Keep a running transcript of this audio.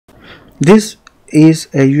This is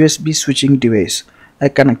a USB switching device. I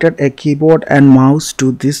connected a keyboard and mouse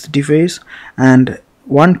to this device, and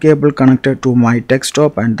one cable connected to my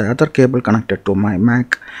desktop and the other cable connected to my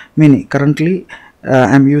Mac Mini. Currently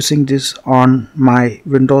I'm using this on my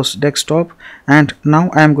Windows desktop, and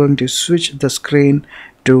now I'm going to switch the screen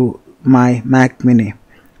to my Mac Mini.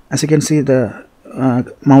 As you can see, the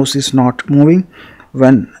mouse is not moving.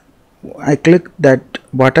 When I click that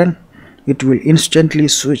button, it will instantly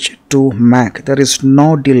switch to Mac. There is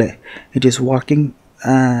no delay. It is working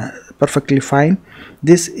perfectly fine.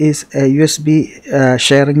 This is a USB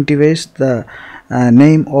sharing device. The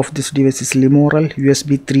name of this device is Lemorele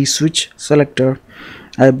USB 3 switch selector.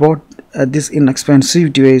 I bought this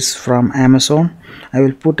inexpensive device from Amazon. I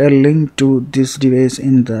will put a link to this device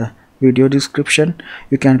in the video description.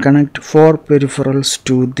 You can connect 4 peripherals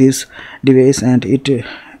to this device, and it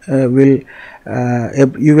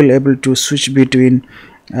you will able to switch between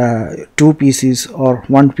 2 PCs or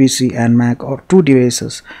 1 PC and Mac, or 2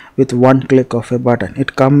 devices with one click of a button.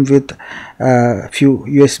 It comes with few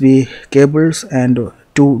USB cables and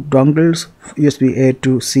 2 dongles, USB A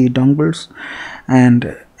to C dongles,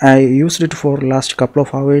 and I used it for last couple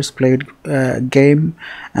of hours, played game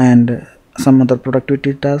and some other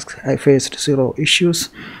productivity tasks. I faced 0 issues.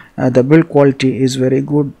 The build quality is very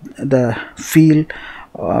good. The feel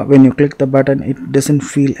when you click the button, it doesn't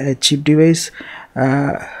feel a cheap device.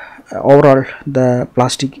 Overall, the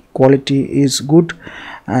plastic quality is good.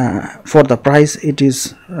 For the price, it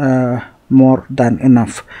is more than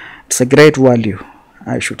enough. It's a great value,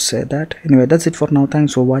 I should say that. Anyway, that's it for now.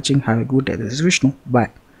 Thanks for watching. Have a good day. This is Vishnu.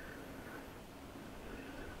 Bye.